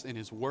promised us in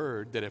his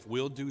word that if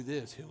we'll do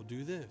this, he'll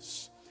do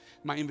this.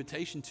 My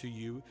invitation to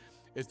you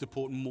is to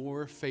put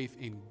more faith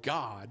in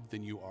God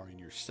than you are in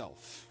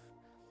yourself.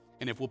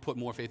 And if we'll put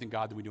more faith in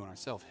God than we do in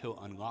ourselves, he'll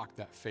unlock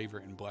that favor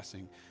and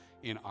blessing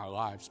in our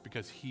lives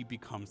because he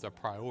becomes the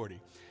priority.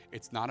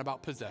 It's not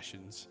about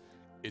possessions,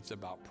 it's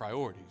about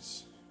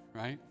priorities,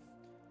 right?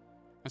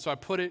 And so I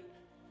put it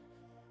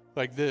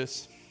like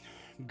this.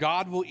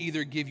 God will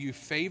either give you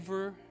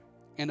favor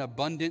and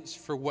abundance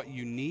for what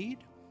you need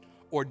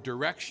or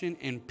direction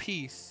and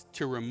peace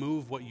to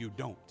remove what you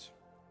don't.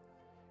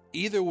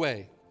 Either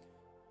way,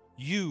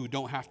 you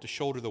don't have to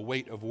shoulder the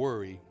weight of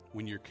worry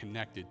when you're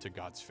connected to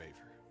God's favor.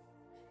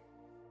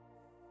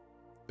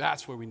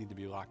 That's where we need to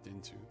be locked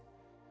into.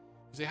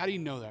 You say, how do you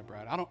know that,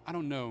 Brad? I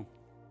don't know.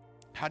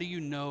 How do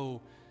you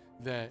know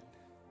that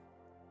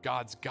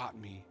God's got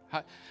me?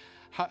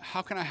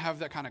 How can I have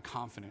that kind of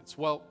confidence?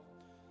 Well,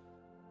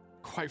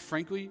 quite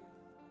frankly,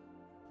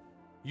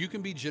 you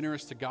can be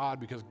generous to God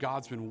because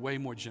God's been way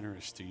more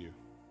generous to you.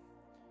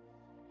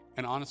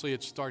 And honestly,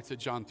 it starts at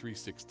John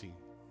 3:16.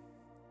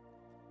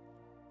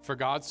 For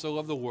God so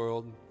loved the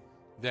world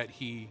that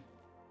he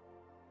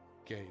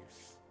gave.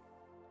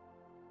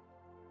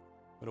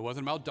 But it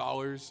wasn't about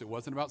dollars. It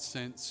wasn't about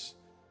cents.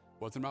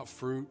 It wasn't about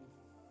fruit.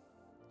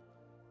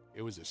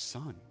 It was his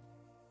son.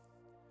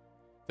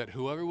 That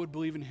whoever would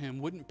believe in him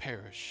wouldn't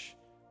perish,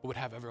 but would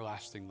have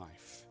everlasting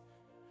life.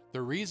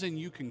 The reason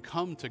you can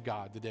come to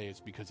God today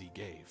is because he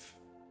gave.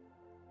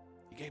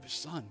 He gave his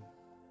son.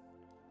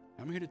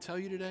 I'm here to tell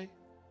you today,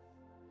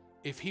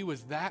 if he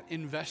was that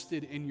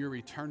invested in your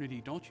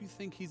eternity, don't you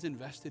think he's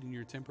invested in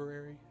your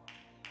temporary?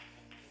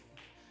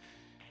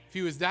 If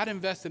he was that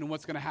invested in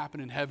what's going to happen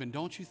in heaven,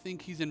 don't you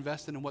think he's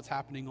invested in what's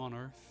happening on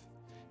earth?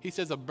 He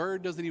says a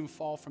bird doesn't even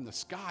fall from the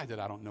sky that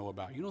I don't know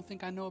about. You don't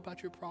think I know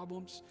about your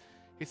problems?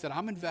 He said,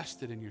 I'm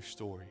invested in your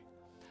story.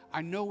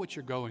 I know what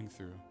you're going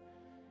through.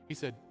 He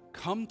said,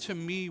 come to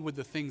me with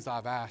the things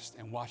I've asked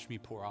and watch me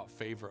pour out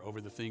favor over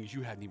the things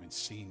you hadn't even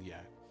seen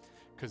yet,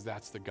 because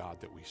that's the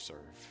God that we serve.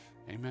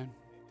 Amen.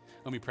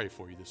 Let me pray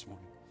for you this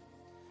morning.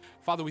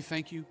 Father, we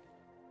thank you.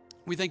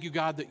 We thank you,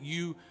 God, that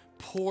you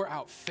pour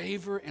out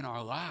favor in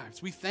our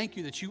lives. We thank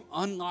you that you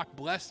unlock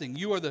blessing.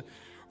 You are the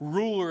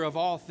ruler of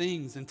all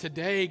things. And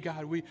today,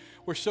 God,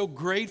 we're so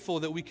grateful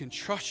that we can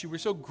trust you. We're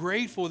so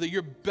grateful that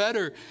you're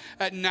better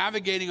at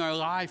navigating our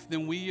life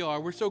than we are.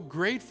 We're so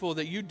grateful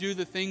that you do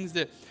the things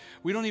that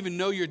we don't even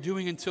know you're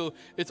doing until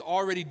it's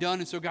already done.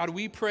 And so, God,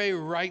 we pray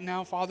right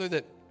now, Father,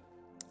 that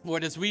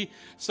Lord, as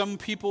some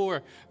people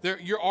are there,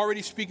 you're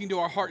already speaking to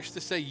our hearts to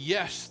say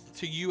yes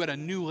to you at a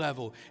new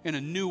level, in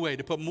a new way,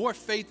 to put more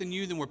faith in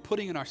you than we're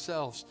putting in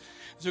ourselves.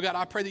 So God,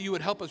 I pray that you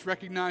would help us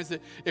recognize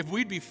that if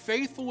we'd be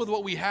faithful with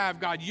what we have,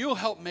 God, you'll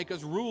help make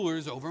us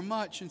rulers over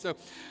much. And so,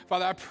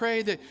 Father, I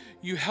pray that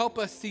you help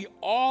us see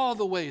all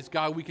the ways,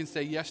 God, we can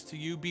say yes to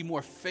you, be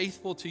more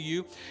faithful to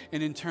you,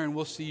 and in turn,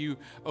 we'll see you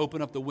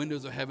open up the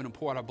windows of heaven and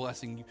pour out a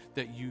blessing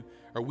that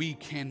we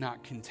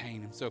cannot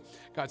contain. And so,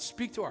 God,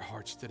 speak to our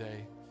hearts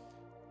today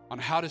on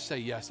how to say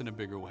yes in a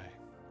bigger way.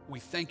 We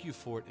thank you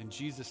for it in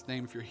Jesus'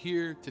 name. If you're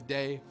here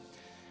today,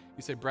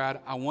 you say, Brad,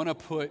 I want to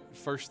put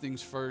first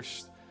things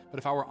first, but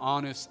if I were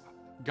honest,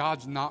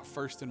 God's not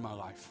first in my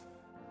life.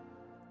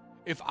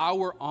 If I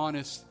were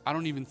honest, I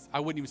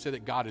wouldn't even say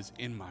that God is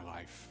in my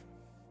life.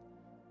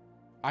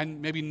 I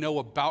maybe know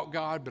about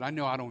God, but I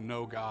know I don't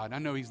know God. I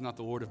know he's not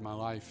the Lord of my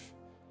life.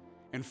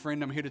 And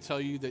friend, I'm here to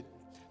tell you that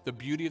the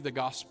beauty of the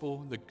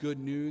gospel, the good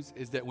news,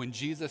 is that when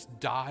Jesus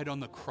died on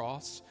the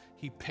cross,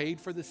 he paid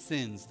for the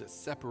sins that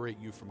separate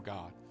you from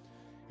God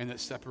and that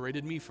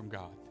separated me from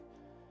God.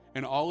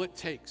 And all it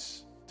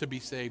takes to be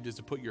saved is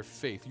to put your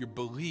faith, your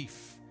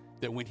belief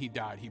that when he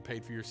died, he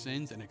paid for your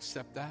sins, and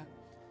accept that.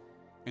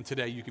 And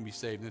today you can be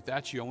saved. And if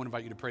that's you, I want to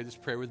invite you to pray this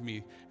prayer with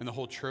me, and the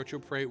whole church will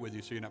pray it with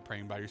you so you're not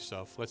praying by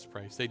yourself. Let's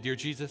pray. Say, Dear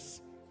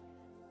Jesus,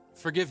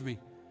 forgive me.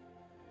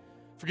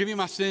 Forgive me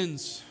my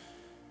sins.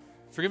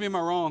 Forgive me my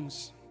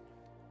wrongs.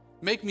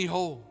 Make me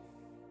whole.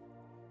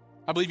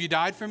 I believe you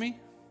died for me.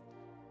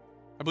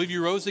 I believe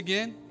you rose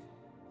again.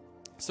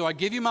 So I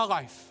give you my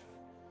life.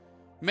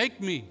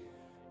 Make me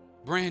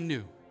brand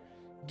new.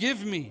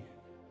 Give me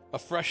a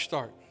fresh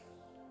start,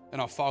 and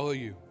I'll follow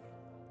you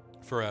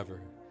forever.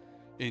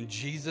 In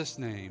Jesus'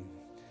 name,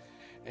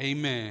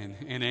 amen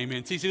and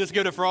amen. TC, let's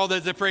give it for all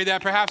those that prayed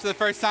that. Perhaps for the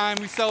first time,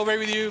 we celebrate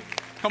with you.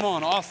 Come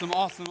on, awesome,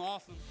 awesome,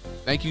 awesome.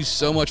 Thank you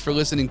so much for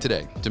listening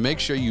today. To make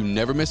sure you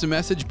never miss a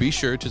message, be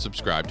sure to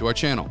subscribe to our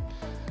channel.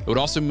 It would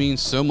also mean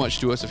so much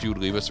to us if you would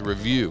leave us a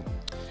review.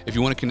 If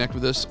you want to connect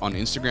with us on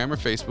Instagram or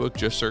Facebook,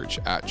 just search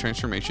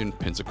 @Transformation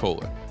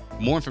Pensacola.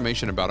 more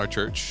information about our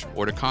church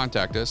or to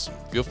contact us,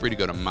 feel free to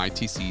go to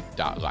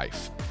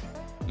mytc.life.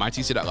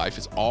 mytc.life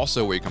is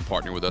also where you can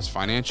partner with us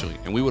financially,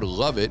 and we would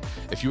love it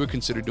if you would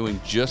consider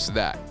doing just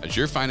that, as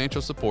your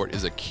financial support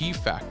is a key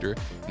factor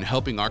in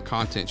helping our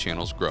content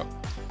channels grow.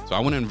 So I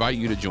want to invite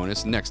you to join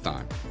us next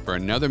time for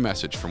another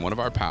message from one of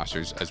our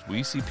pastors as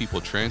we see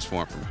people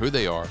transform from who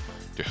they are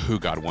to who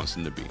God wants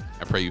them to be.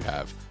 I pray you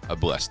have a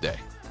blessed day.